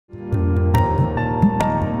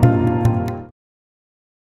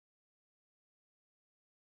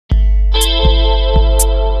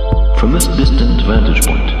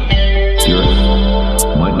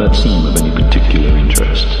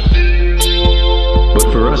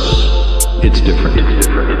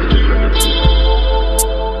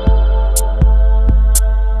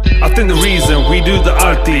I think the reason we do the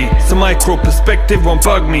Aarti, so micro perspective won't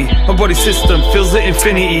bug me. My body system feels the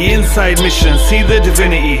infinity, inside mission, see the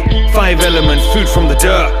divinity. 5 elements, food from the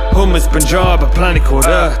dirt, home is Punjab, a planet called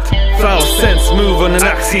Earth. Flower scents move on an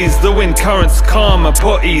axis, the wind currents calm and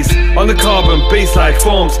put ease. On the carbon base life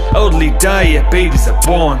forms, elderly die yet babies are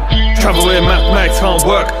born. Travel where mathematics can't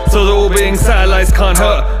work, so the orbiting satellites can't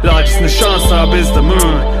hurt. Largest Nishan star is the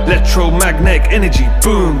moon, electromagnetic energy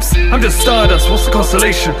booms. I'm just stardust, what's the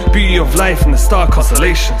constellation? Beauty of life in the star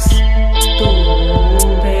constellations.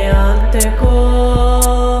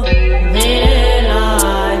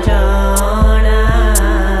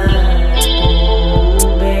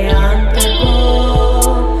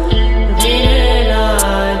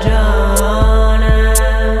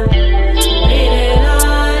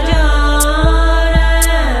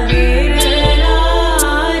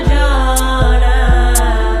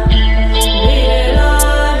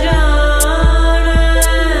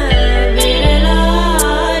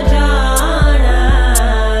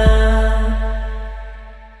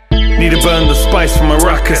 Need to burn the spice from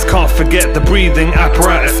Arrakis, can't forget the breathing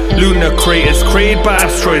apparatus. Lunar craters created by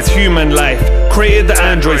asteroids, human life created the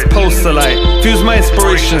androids, pulse the light. Fuse my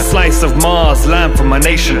inspiration, slice of Mars, land from my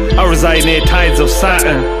nation. I reside near tides of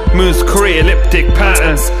Saturn. Moons create elliptic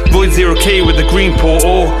patterns, void 0k with the green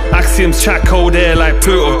portal. Axioms chat code air like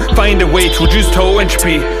Pluto. Find a way to reduce total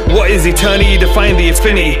entropy. What is eternity? Define the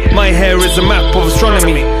affinity. My hair is a map of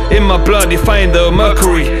astronomy. In my blood you find the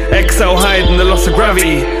mercury. Exhale hiding the loss of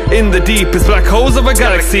gravity. In the deepest black holes of a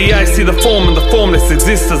galaxy, I see the form and the formless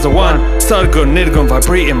exist as a one. Sargun, Nirgun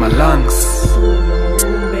vibrate in my lungs.